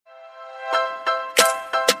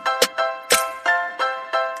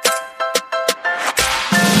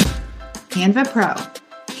Canva Pro,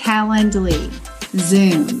 Calendly,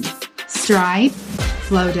 Zoom, Stripe,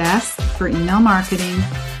 Flowdesk for email marketing,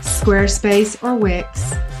 Squarespace or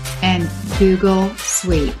Wix, and Google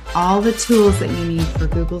Suite. All the tools that you need for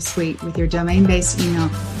Google Suite with your domain-based email.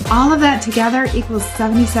 All of that together equals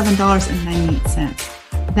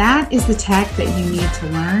 $77.98. That is the tech that you need to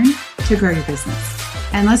learn to grow your business.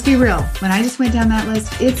 And let's be real, when I just went down that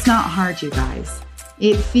list, it's not hard, you guys.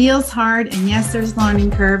 It feels hard, and yes, there's a learning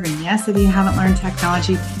curve, and yes, if you haven't learned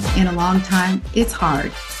technology in a long time, it's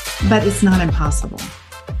hard, but it's not impossible.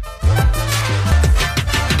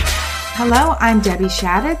 Hello, I'm Debbie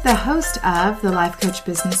Shadid, the host of the Life Coach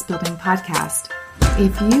Business Building Podcast.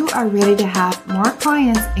 If you are ready to have more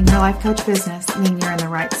clients in your life coach business, then you're in the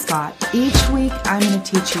right spot. Each week, I'm going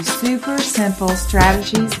to teach you super simple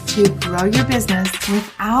strategies to grow your business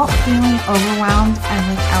without feeling overwhelmed and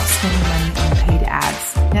without spending money on paid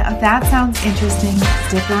ads. Now, if that sounds interesting,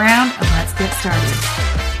 stick around and let's get started.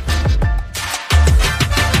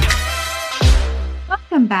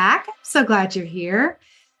 Welcome back. I'm so glad you're here.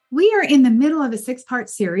 We are in the middle of a 6-part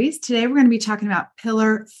series. Today, we're going to be talking about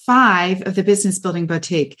Pillar 5 of the Business Building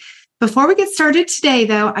Boutique. Before we get started today,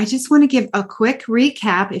 though, I just want to give a quick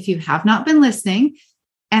recap if you have not been listening.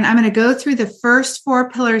 And I'm going to go through the first 4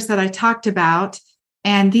 pillars that I talked about.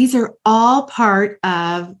 And these are all part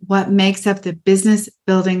of what makes up the Business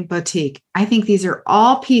Building Boutique. I think these are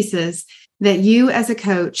all pieces that you as a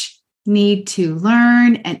coach need to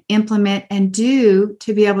learn and implement and do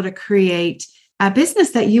to be able to create a business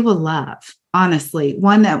that you will love, honestly,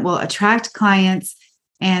 one that will attract clients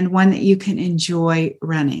and one that you can enjoy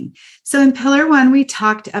running. So in Pillar 1, we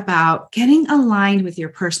talked about getting aligned with your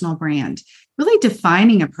personal brand, really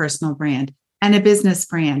defining a personal brand and a business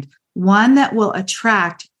brand, one that will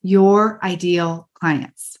attract your ideal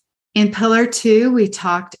clients. In Pillar 2, we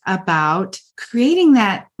talked about creating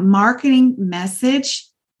that marketing message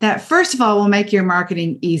that first of all will make your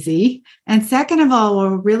marketing easy, and second of all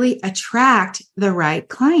will really attract the right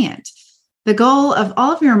client. The goal of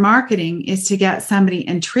all of your marketing is to get somebody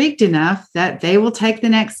intrigued enough that they will take the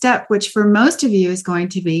next step, which for most of you is going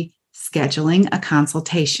to be scheduling a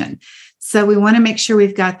consultation. So we want to make sure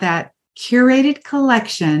we've got that curated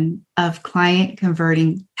collection of client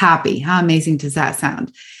converting happy. How amazing does that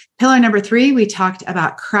sound? Pillar number 3, we talked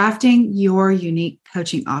about crafting your unique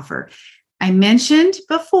coaching offer. I mentioned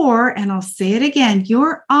before, and I'll say it again,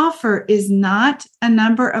 your offer is not a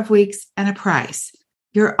number of weeks and a price.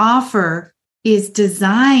 Your offer is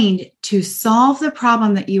designed to solve the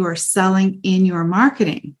problem that you are selling in your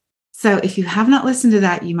marketing. So if you have not listened to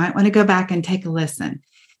that, you might want to go back and take a listen.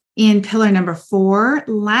 In pillar number 4,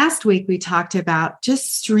 last week, we talked about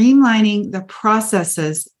just streamlining the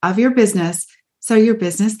processes of your business so your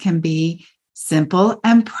business can be simple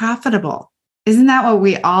and profitable. Isn't that what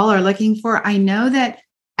we all are looking for? I know that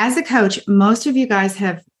as a coach, most of you guys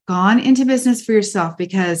have gone into business for yourself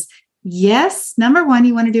because, yes, number 1,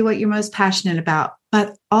 you want to do what you're most passionate about,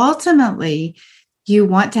 but ultimately, you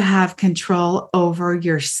want to have control over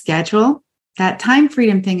your schedule. That time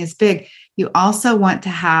freedom thing is big. You also want to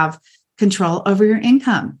have control over your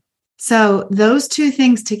income. So those 2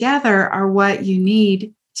 things together are what you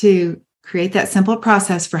need to create that simple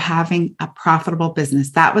process for having a profitable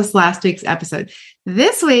business. That was last week's episode.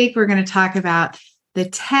 This week, we're going to talk about the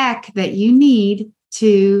tech that you need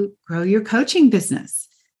to grow your coaching business.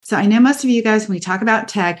 So I know most of you guys, when we talk about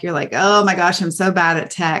tech, you're like, oh my gosh, I'm so bad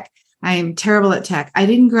at tech. I am terrible at tech. I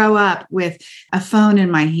didn't grow up with a phone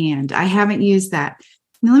in my hand. I haven't used that.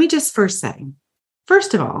 Now, let me just first say,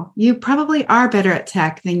 first of all, you probably are better at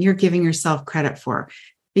tech than you're giving yourself credit for,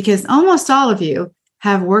 because almost all of you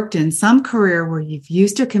have worked in some career where you've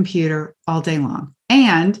used a computer all day long.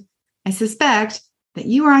 And I suspect that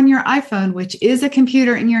you are on your iPhone, which is a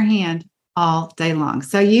computer in your hand all day long.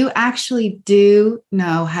 So you actually do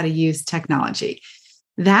know how to use technology.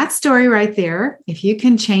 That story right there, if you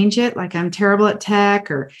can change it, like I'm terrible at tech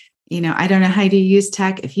or, I don't know how to use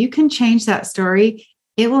tech. If you can change that story,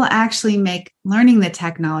 it will actually make learning the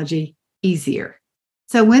technology easier.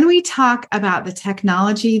 So when we talk about the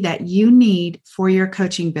technology that you need for your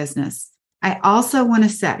coaching business, I also want to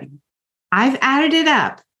say, I've added it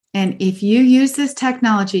up. And if you use this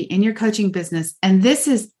technology in your coaching business, and this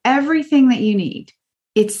is everything that you need,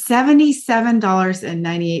 it's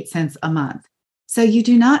 $77.98 a month. So you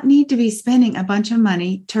do not need to be spending a bunch of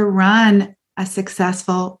money to run a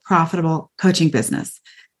successful, profitable coaching business.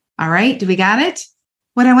 All right, do we got it?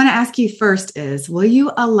 What I want to ask you first is, will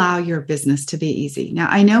you allow your business to be easy? Now,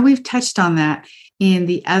 I know we've touched on that in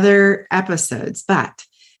the other episodes, but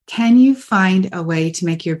can you find a way to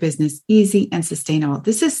make your business easy and sustainable?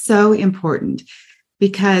 This is so important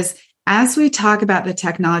because As we talk about the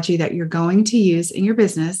technology that you're going to use in your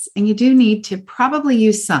business, and you do need to probably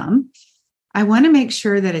use some, I want to make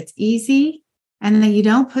sure that it's easy and that you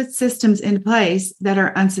don't put systems in place that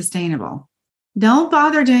are unsustainable. Don't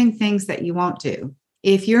bother doing things that you won't do.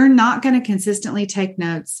 If you're not going to consistently take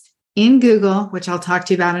notes in Google, which I'll talk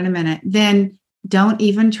to you about in a minute, then don't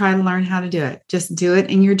even try to learn how to do it. Just do it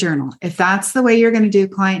in your journal. If that's the way you're going to do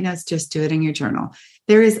client notes, just do it in your journal.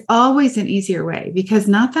 There is always an easier way, because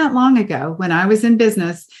not that long ago, when I was in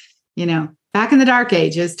business, back in the dark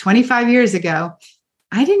ages, 25 years ago,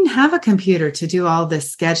 I didn't have a computer to do all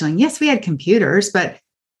this scheduling. Yes, we had computers, but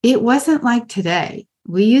it wasn't like today.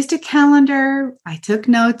 We used a calendar. I took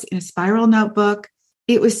notes in a spiral notebook.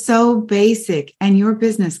 It was so basic, and your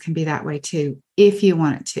business can be that way too, if you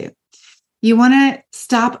want it to. You want to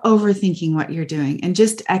stop overthinking what you're doing and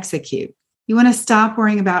just execute. You want to stop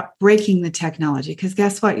worrying about breaking the technology, because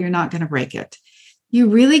guess what? You're not going to break it. You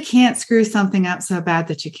really can't screw something up so bad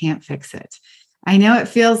that you can't fix it. I know it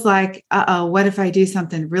feels like, what if I do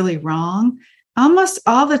something really wrong? Almost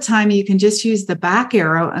all the time, you can just use the back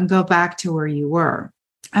arrow and go back to where you were.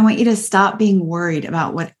 I want you to stop being worried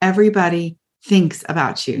about what everybody thinks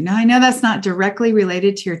about you. Now, I know that's not directly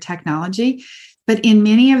related to your technology, but in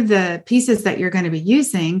many of the pieces that you're going to be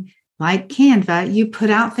using, like Canva, you put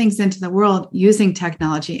out things into the world using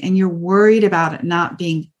technology, and you're worried about it not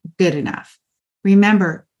being good enough.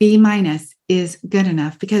 Remember, B- is good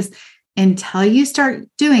enough, because until you start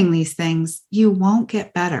doing these things, you won't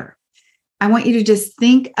get better. I want you to just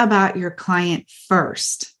think about your client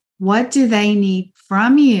first. What do they need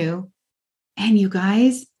from you? And you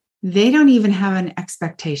guys, they don't even have an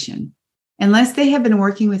expectation. Unless they have been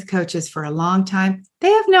working with coaches for a long time, they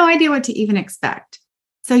have no idea what to even expect.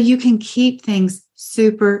 So you can keep things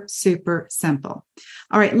super, super simple.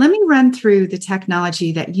 All right, let me run through the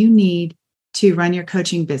technology that you need to run your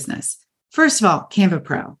coaching business. First of all, Canva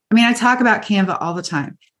Pro. I talk about Canva all the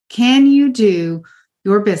time. Can you do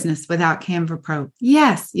your business without Canva Pro?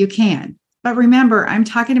 Yes, you can. But remember, I'm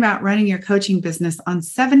talking about running your coaching business on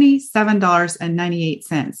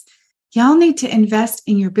 $77.98. Y'all need to invest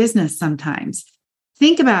in your business sometimes.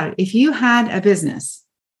 Think about it. If you had a business,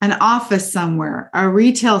 an office somewhere, a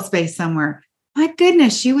retail space somewhere, my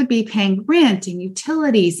goodness, you would be paying rent and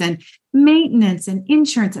utilities and maintenance and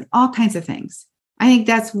insurance and all kinds of things. I think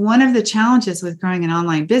that's one of the challenges with growing an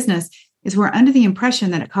online business, is we're under the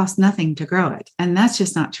impression that it costs nothing to grow it. And that's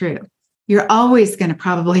just not true. You're always going to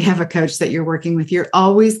probably have a coach that you're working with. You're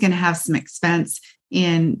always going to have some expense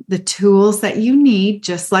in the tools that you need,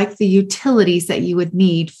 just like the utilities that you would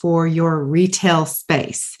need for your retail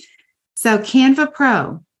space. So Canva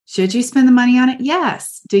Pro, should you spend the money on it?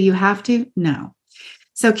 Yes. Do you have to? No.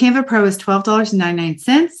 So Canva Pro is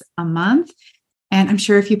 $12.99 a month. And I'm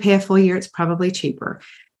sure if you pay a full year, it's probably cheaper.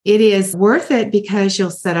 It is worth it because you'll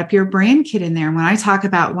set up your brand kit in there. And when I talk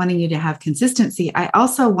about wanting you to have consistency, I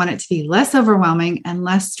also want it to be less overwhelming and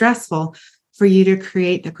less stressful for you to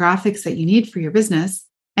create the graphics that you need for your business,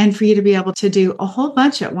 and for you to be able to do a whole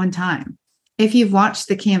bunch at one time. If you've watched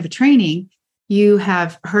the Canva training, you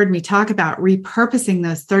have heard me talk about repurposing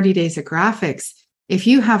those 30 days of graphics. If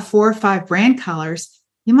you have 4 or 5 brand colors,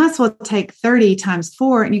 you might as well take 30 times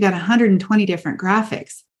 4 and you got 120 different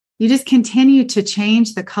graphics. You just continue to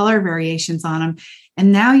change the color variations on them.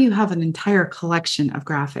 And now you have an entire collection of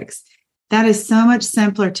graphics. That is so much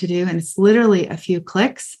simpler to do. And it's literally a few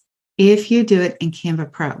clicks if you do it in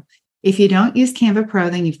Canva Pro. If you don't use Canva Pro,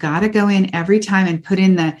 then you've got to go in every time and put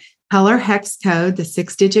in the color hex code, the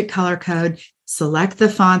 6-digit color code, select the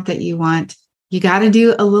font that you want. You got to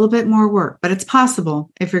do a little bit more work, but it's possible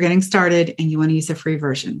if you're getting started and you want to use a free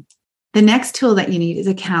version. The next tool that you need is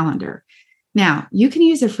a calendar. Now, you can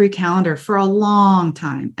use a free calendar for a long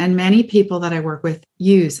time, and many people that I work with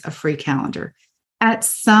use a free calendar. At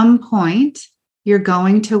some point, you're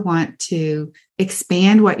going to want to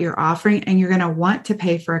expand what you're offering, and you're going to want to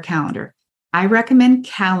pay for a calendar. I recommend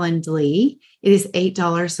Calendly. It is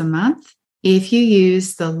 $8 a month if you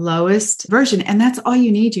use the lowest version, and that's all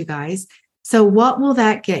you need, you guys. So what will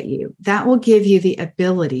that get you? That will give you the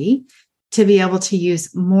ability to be able to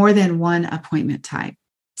use more than one appointment type.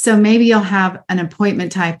 So maybe you'll have an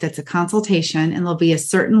appointment type that's a consultation, and there'll be a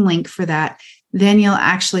certain link for that. Then you'll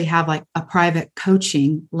actually have like a private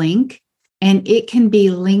coaching link, and it can be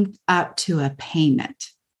linked up to a payment.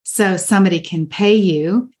 So somebody can pay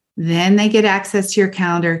you, then they get access to your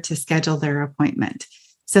calendar to schedule their appointment.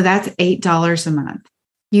 So that's $8 a month.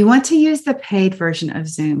 You want to use the paid version of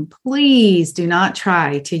Zoom. Please do not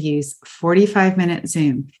try to use 45-minute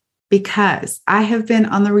Zoom, because I have been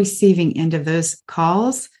on the receiving end of those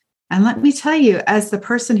calls, And let me tell you, as the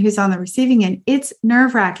person who's on the receiving end, it's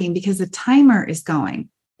nerve-wracking because the timer is going.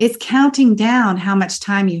 It's counting down how much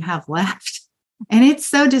time you have left. And it's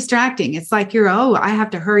so distracting. It's like I have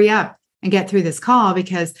to hurry up and get through this call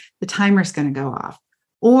because the timer's going to go off.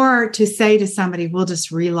 Or to say to somebody, we'll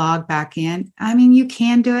just relog back in. I mean, you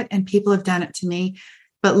can do it, and people have done it to me.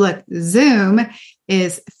 But look, Zoom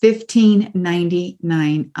is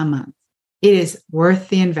 $15.99 a month. It is worth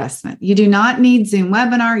the investment. You do not need Zoom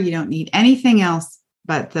Webinar. You don't need anything else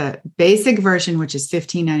but the basic version, which is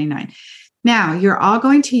 $15.99. Now, you're all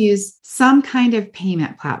going to use some kind of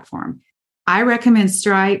payment platform. I recommend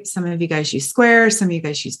Stripe. Some of you guys use Square. Some of you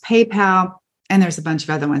guys use PayPal. And there's a bunch of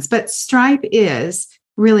other ones. But Stripe is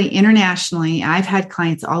really internationally. I've had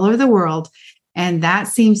clients all over the world, and that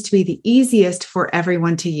seems to be the easiest for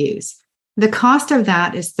everyone to use. The cost of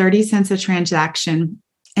that is 30 cents a transaction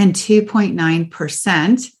and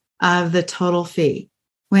 2.9% of the total fee.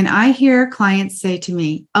 When I hear clients say to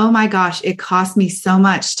me, oh my gosh, it cost me so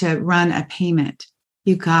much to run a payment.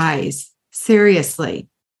 You guys, seriously,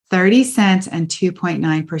 30 cents and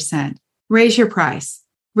 2.9%. Raise your price.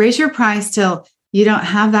 Raise your price till you don't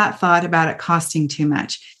have that thought about it costing too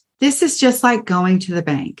much. This is just like going to the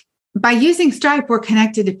bank. By using Stripe, we're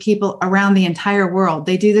connected to people around the entire world.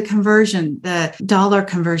 They do the conversion, the dollar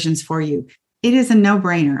conversions for you. It is a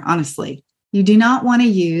no-brainer, honestly. You do not want to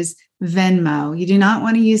use Venmo. You do not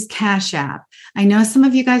want to use Cash App. I know some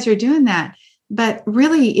of you guys are doing that, but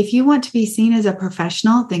really, if you want to be seen as a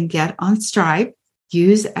professional, then get on Stripe,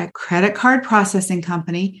 use a credit card processing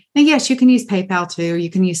company. And yes, you can use PayPal too. You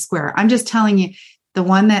can use Square. I'm just telling you, the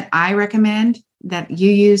one that I recommend that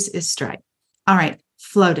you use is Stripe. All right,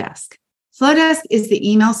 Flowdesk. Flowdesk is the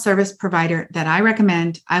email service provider that I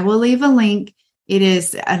recommend. I will leave a link. It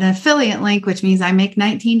is an affiliate link, which means I make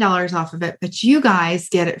 $19 off of it, but you guys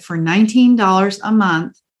get it for $19 a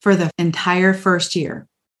month for the entire first year.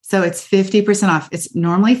 So it's 50% off. It's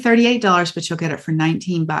normally $38, but you'll get it for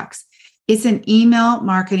 $19. It's an email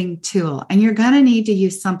marketing tool, and you're going to need to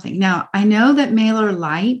use something. Now, I know that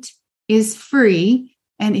MailerLite is free,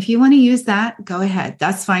 and if you want to use that, go ahead.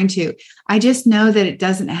 That's fine too. I just know that it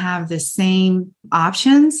doesn't have the same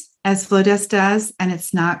options as Flowdesk does, and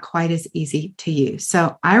it's not quite as easy to use.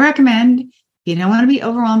 So I recommend, if you don't want to be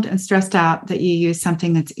overwhelmed and stressed out, that you use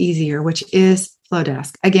something that's easier, which is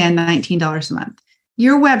Flowdesk. Again, $19 a month.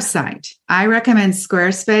 Your website, I recommend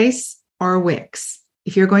Squarespace or Wix.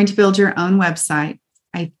 If you're going to build your own website,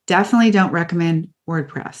 I definitely don't recommend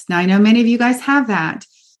WordPress. Now, I know many of you guys have that,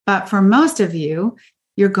 but for most of you,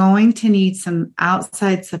 you're going to need some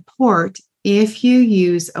outside support if you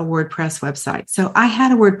use a WordPress website. So I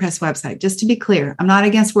had a WordPress website, just to be clear. I'm not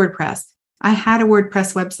against WordPress. I had a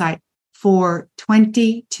WordPress website for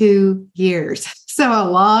 22 years. So a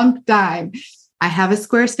long time. I have a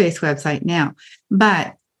Squarespace website now,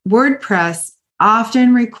 but WordPress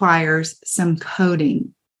often requires some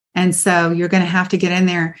coding. And so you're going to have to get in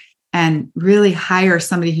there and really hire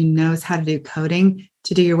somebody who knows how to do coding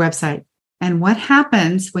to do your website. And what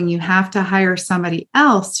happens when you have to hire somebody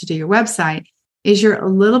else to do your website is you're a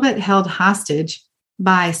little bit held hostage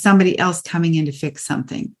by somebody else coming in to fix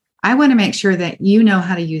something. I want to make sure that you know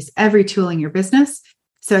how to use every tool in your business.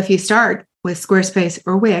 So if you start with Squarespace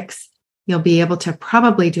or Wix, you'll be able to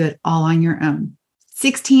probably do it all on your own.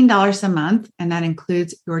 $16 a month, and that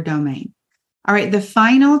includes your domain. All right, the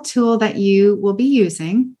final tool that you will be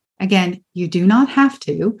using, again, you do not have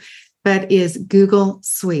to, but is Google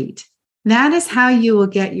Suite. That is how you will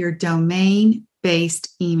get your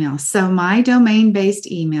domain-based email. So my domain-based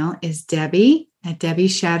email is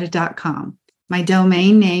Debbie@DebbieShatta.com. My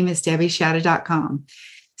domain name is DebbieShatta.com.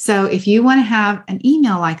 So if you want to have an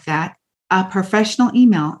email like that, a professional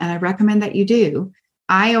email, and I recommend that you do,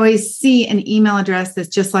 I always see an email address that's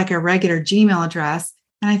just like a regular Gmail address.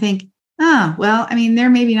 And I think, they're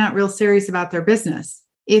maybe not real serious about their business.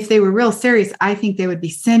 If they were real serious, I think they would be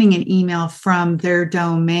sending an email from their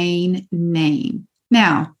domain name.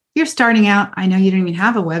 Now, you're starting out. I know you don't even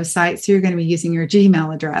have a website, so you're going to be using your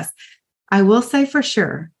Gmail address. I will say for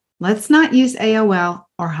sure, let's not use AOL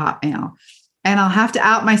or Hotmail. And I'll have to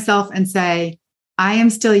out myself and say, I am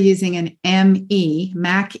still using an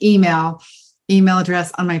Mac email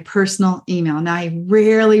address on my personal email. Now, I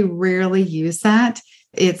rarely use that.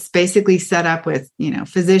 It's basically set up with,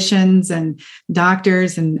 physicians and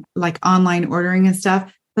doctors and like online ordering and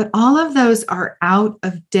stuff. But all of those are out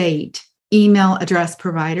of date email address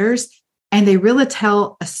providers. And they really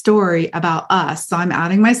tell a story about us. So I'm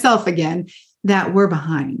outing myself again, that we're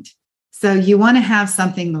behind. So you want to have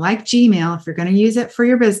something like Gmail. If you're going to use it for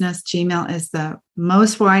your business, Gmail is the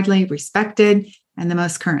most widely respected and the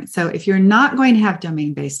most current. So if you're not going to have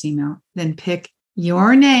domain-based email, then pick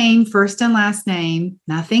your name, first and last name,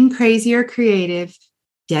 nothing crazy or creative,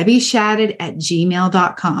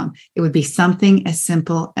 debbieshattuck@gmail.com. It would be something as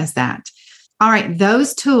simple as that. All right,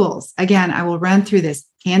 those tools, again, I will run through this.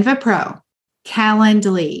 Canva Pro,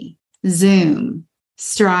 Calendly, Zoom,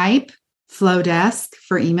 Stripe, Flowdesk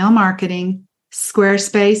for email marketing,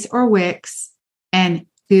 Squarespace or Wix, and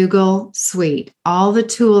Google Suite. All the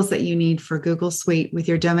tools that you need for Google Suite with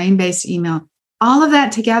your domain-based email. All of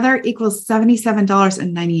that together equals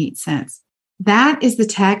 $77.98. That is the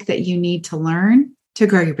tech that you need to learn to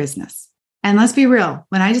grow your business. And let's be real,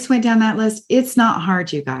 when I just went down that list, it's not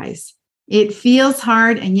hard, you guys. It feels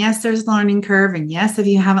hard. And yes, there's a learning curve. And yes, if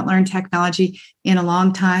you haven't learned technology in a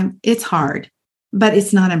long time, it's hard, but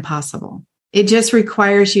it's not impossible. It just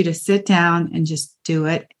requires you to sit down and just do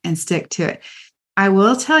it and stick to it. I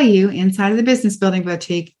will tell you, inside of the Business Building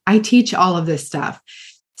Boutique, I teach all of this stuff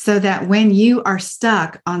so that when you are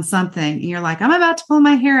stuck on something and you're like, I'm about to pull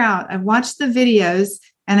my hair out, I've watched the videos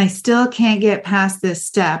and I still can't get past this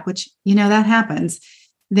step, which, that happens.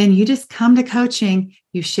 Then you just come to coaching,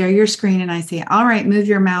 you share your screen, and I say, all right, move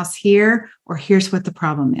your mouse here, or here's what the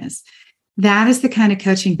problem is. That is the kind of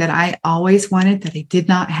coaching that I always wanted that I did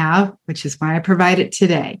not have, which is why I provide it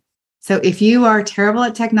today. So if you are terrible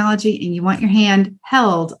at technology and you want your hand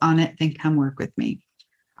held on it, then come work with me.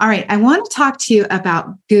 All right, I want to talk to you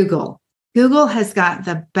about Google. Google has got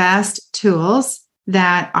the best tools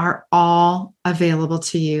that are all available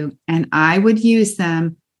to you, and I would use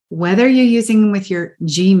them whether you're using them with your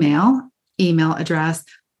Gmail email address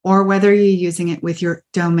or whether you're using it with your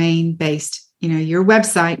domain-based, your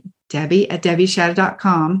website,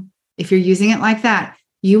 Debbie@debbieshattuck.com. If you're using it like that,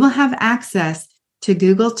 you will have access to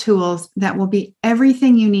Google tools that will be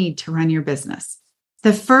everything you need to run your business.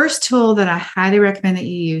 The first tool that I highly recommend that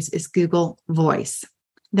you use is Google Voice.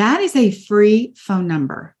 That is a free phone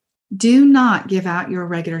number. Do not give out your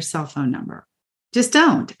regular cell phone number. Just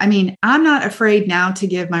don't. I'm not afraid now to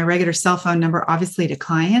give my regular cell phone number, obviously, to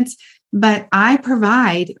clients, but I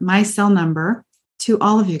provide my cell number to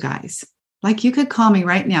all of you guys. Like you could call me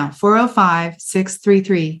right now,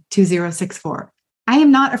 405-633-2064. I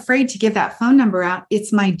am not afraid to give that phone number out.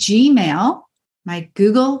 It's my Gmail, my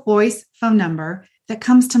Google Voice phone number that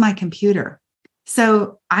comes to my computer.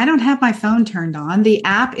 So I don't have my phone turned on. The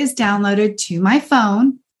app is downloaded to my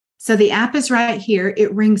phone. So the app is right here.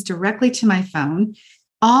 It rings directly to my phone.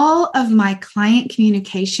 All of my client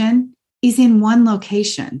communication is in one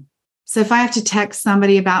location. So if I have to text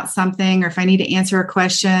somebody about something, or if I need to answer a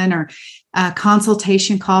question or a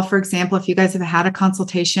consultation call, for example, if you guys have had a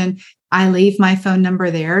consultation, I leave my phone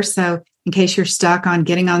number there. So in case you're stuck on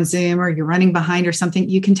getting on Zoom or you're running behind or something,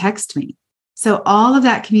 you can text me. So all of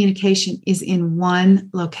that communication is in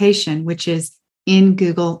one location, which is in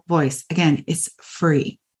Google Voice. Again, it's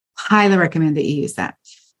free. Highly recommend that you use that.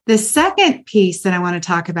 The second piece that I want to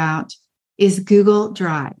talk about is Google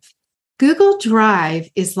Drive. Google Drive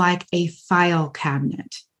is like a file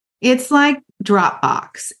cabinet. It's like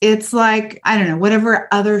Dropbox. It's like, whatever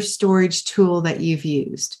other storage tool that you've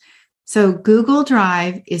used. So Google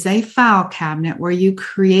Drive is a file cabinet where you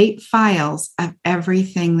create files of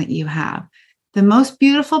everything that you have. The most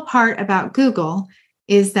beautiful part about Google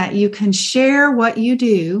is that you can share what you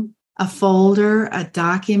do, a folder, a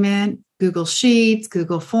document, Google Sheets,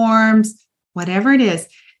 Google Forms, whatever it is.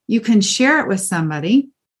 You can share it with somebody,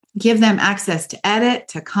 give them access to edit,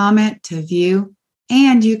 to comment, to view,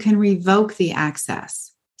 and you can revoke the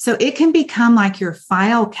access. So it can become like your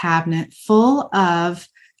file cabinet full of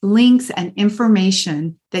links and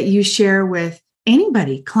information that you share with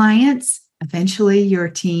anybody, clients, eventually your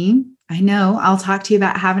team. I know I'll talk to you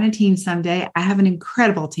about having a team someday. I have an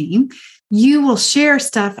incredible team. You will share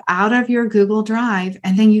stuff out of your Google Drive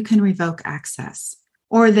and then you can revoke access,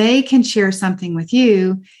 or they can share something with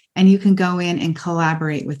you and you can go in and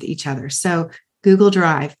collaborate with each other. So Google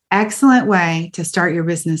Drive, excellent way to start your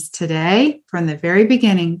business today from the very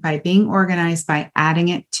beginning by being organized, by adding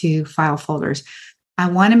it to file folders. I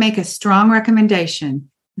want to make a strong recommendation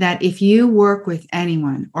that if you work with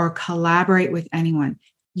anyone or collaborate with anyone,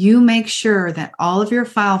 you make sure that all of your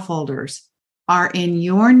file folders are in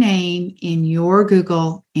your name, in your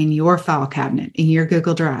Google, in your file cabinet, in your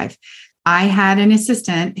Google Drive. I had an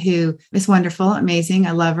assistant who is wonderful, amazing.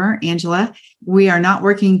 I love her, Angela. We are not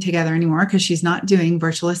working together anymore because she's not doing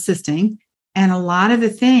virtual assisting. And a lot of the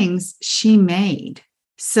things she made.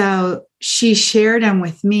 So she shared them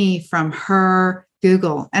with me from her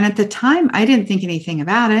Google. And at the time, I didn't think anything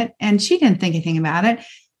about it. And she didn't think anything about it.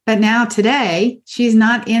 But now today, she's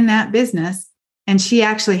not in that business. And she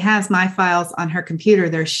actually has my files on her computer.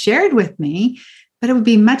 They're shared with me, but it would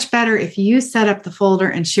be much better if you set up the folder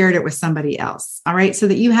and shared it with somebody else. All right. So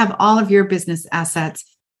that you have all of your business assets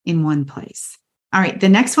in one place. All right. The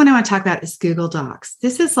next one I want to talk about is Google Docs.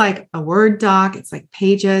 This is like a Word doc. It's like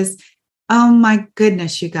pages. Oh my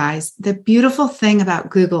goodness, you guys. The beautiful thing about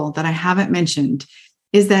Google that I haven't mentioned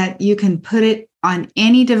is that you can put it on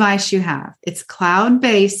any device you have. It's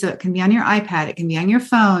cloud-based, so it can be on your iPad, it can be on your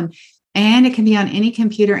phone, and it can be on any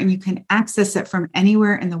computer, and you can access it from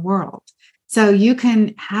anywhere in the world. So you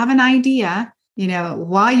can have an idea,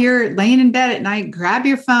 while you're laying in bed at night, grab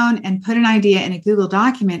your phone and put an idea in a Google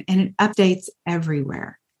document, and it updates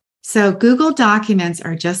everywhere. So Google Documents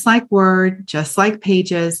are just like Word, just like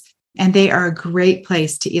Pages, and they are a great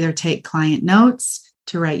place to either take client notes,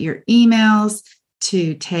 to write your emails,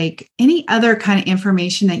 to take any other kind of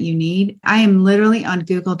information that you need. I am literally on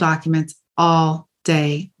Google Documents all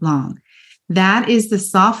day long. That is the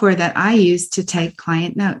software that I use to take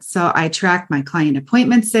client notes. So I track my client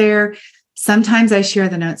appointments there. Sometimes I share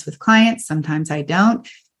the notes with clients, sometimes I don't,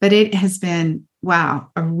 but it has been,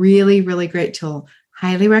 wow, a really, really great tool.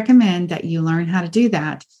 Highly recommend that you learn how to do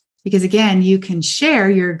that because again, you can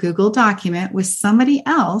share your Google document with somebody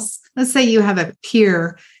else. Let's say you have a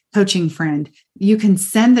peer coaching friend. You can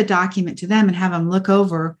send the document to them and have them look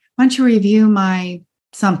over. Why don't you review my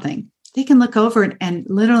something? They can look over it and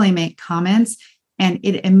literally make comments, and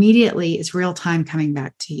it immediately is real time coming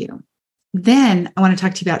back to you. Then I want to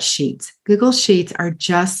talk to you about Sheets. Google Sheets are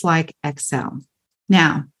just like Excel.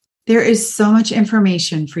 Now, there is so much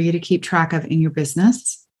information for you to keep track of in your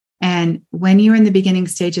business. And when you're in the beginning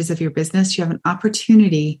stages of your business, you have an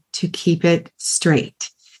opportunity to keep it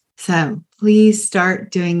straight. So please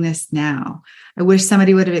start doing this now. I wish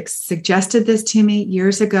somebody would have suggested this to me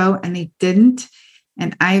years ago and they didn't.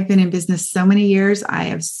 And I've been in business so many years. I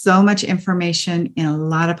have so much information in a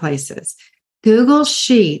lot of places. Google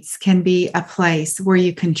Sheets can be a place where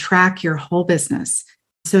you can track your whole business.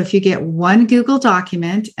 So if you get one Google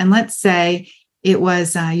document, and let's say it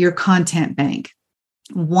was your content bank,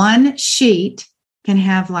 one sheet can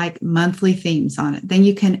have like monthly themes on it. Then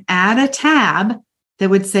you can add a tab that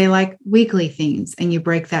would say like weekly themes, and you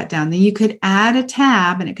break that down. Then you could add a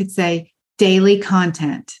tab and it could say daily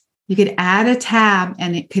content. You could add a tab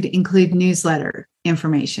and it could include newsletter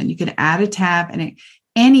information. You could add a tab and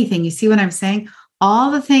anything. You see what I'm saying? All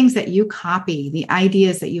the things that you copy, the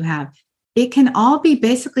ideas that you have, it can all be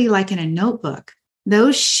basically like in a notebook.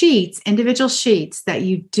 Those sheets, individual sheets that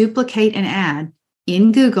you duplicate and add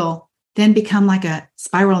in Google, then become like a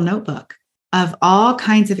spiral notebook of all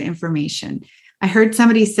kinds of information. I heard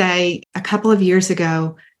somebody say a couple of years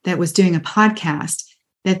ago that was doing a podcast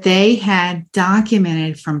that they had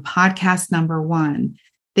documented from podcast number 1.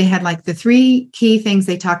 They had like the 3 key things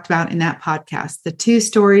they talked about in that podcast, the 2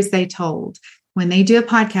 stories they told. When they do a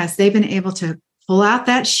podcast, they've been able to pull out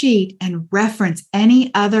that sheet and reference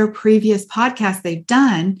any other previous podcast they've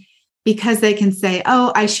done because they can say,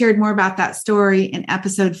 oh, I shared more about that story in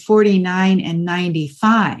episode 49 and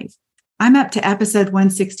 95. I'm up to episode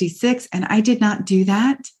 166 and I did not do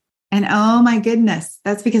that. And oh my goodness,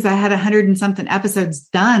 that's because I had 100 and something episodes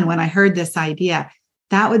done when I heard this idea.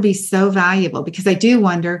 That would be so valuable because I do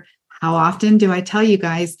wonder, how often do I tell you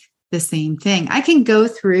guys the same thing? I can go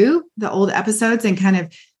through the old episodes and kind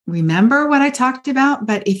of remember what I talked about,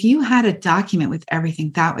 but if you had a document with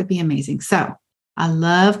everything, that would be amazing. So I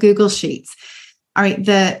love Google Sheets. All right,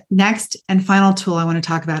 the next and final tool I want to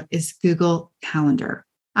talk about is Google Calendar.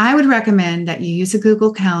 I would recommend that you use a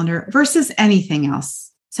Google Calendar versus anything else.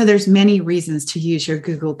 So there's many reasons to use your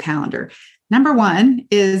Google Calendar. Number 1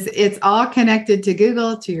 is it's all connected to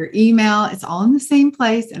Google, to your email. It's all in the same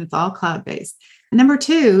place and it's all cloud-based. Number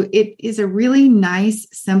 2, it is a really nice,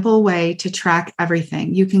 simple way to track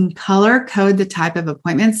everything. You can color code the type of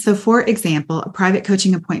appointments. So for example, a private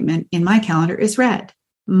coaching appointment in my calendar is red.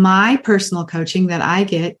 My personal coaching that I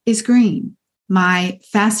get is green. My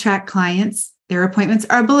fast track clients, their appointments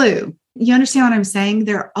are blue. You understand what I'm saying?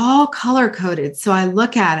 They're all color coded. So I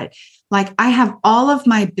look at it like I have all of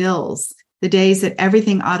my bills, the days that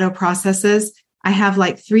everything auto processes. I have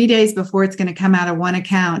like 3 days before it's going to come out of one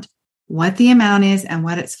account, what the amount is and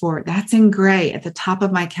what it's for. That's in gray at the top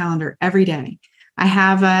of my calendar every day. I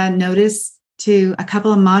have a notice to a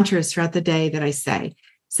couple of mantras throughout the day that I say.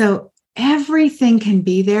 So everything can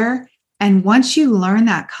be there. And once you learn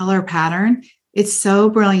that color pattern, it's so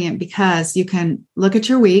brilliant because you can look at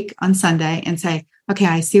your week on Sunday and say, okay,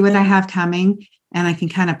 I see what I have coming, and I can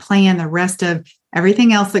kind of plan the rest of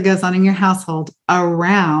everything else that goes on in your household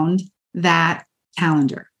around that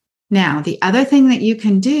calendar. Now, the other thing that you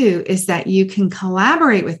can do is that you can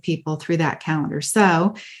collaborate with people through that calendar.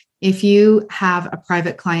 So if you have a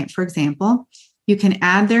private client, for example, you can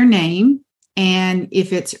add their name. And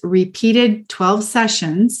if it's repeated 12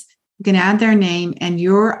 sessions, you can add their name, and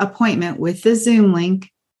your appointment with the Zoom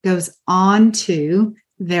link goes on to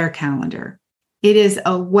their calendar. It is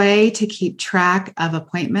a way to keep track of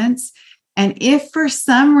appointments. And if for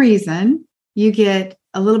some reason you get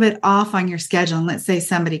a little bit off on your schedule, and let's say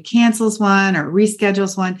somebody cancels one or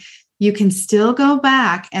reschedules one, you can still go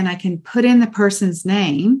back and I can put in the person's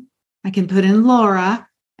name. I can put in Laura,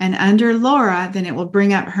 and under Laura, then it will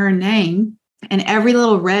bring up her name. And every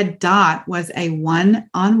little red dot was a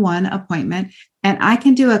one-on-one appointment. And I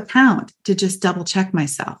can do a count to just double check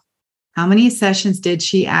myself. How many sessions did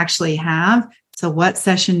she actually have? So what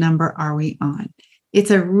session number are we on?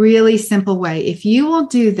 It's a really simple way. If you will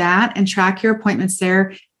do that and track your appointments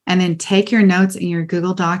there and then take your notes in your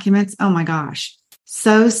Google Documents, oh my gosh,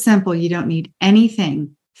 so simple. You don't need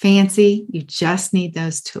anything fancy. You just need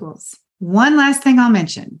those tools. One last thing I'll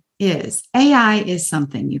mention is AI is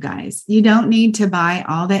something, you guys. You don't need to buy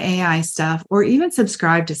all the AI stuff or even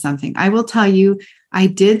subscribe to something. I will tell you, I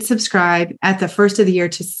did subscribe at the first of the year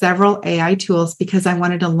to several AI tools because I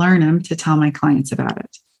wanted to learn them to tell my clients about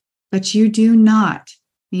it. But you do not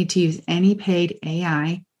need to use any paid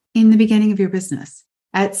AI in the beginning of your business.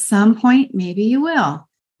 At some point, maybe you will,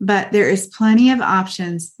 but there is plenty of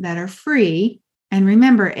options that are free. And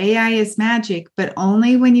remember, AI is magic, but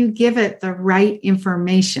only when you give it the right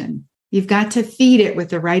information. You've got to feed it with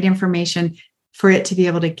the right information for it to be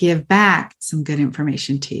able to give back some good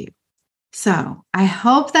information to you. So I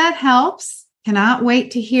hope that helps. Cannot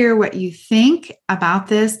wait to hear what you think about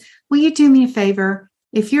this. Will you do me a favor?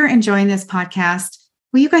 If you're enjoying this podcast,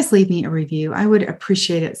 will you guys leave me a review? I would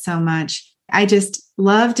appreciate it so much. I just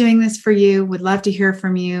love doing this for you. Would love to hear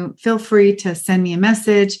from you. Feel free to send me a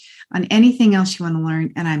message on anything else you want to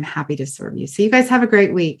learn, and I'm happy to serve you. So you guys have a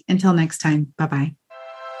great week. Until next time, bye-bye.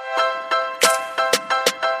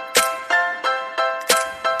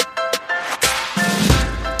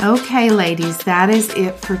 Okay, ladies, that is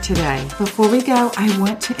it for today. Before we go, I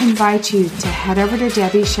want to invite you to head over to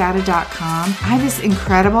DebbieShatta.com. I have this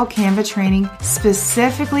incredible Canva training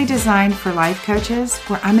specifically designed for life coaches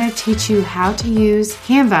where I'm going to teach you how to use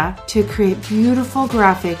Canva to create beautiful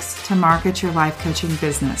graphics to market your life coaching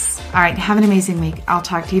business. All right, have an amazing week. I'll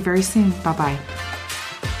talk to you very soon. Bye-bye.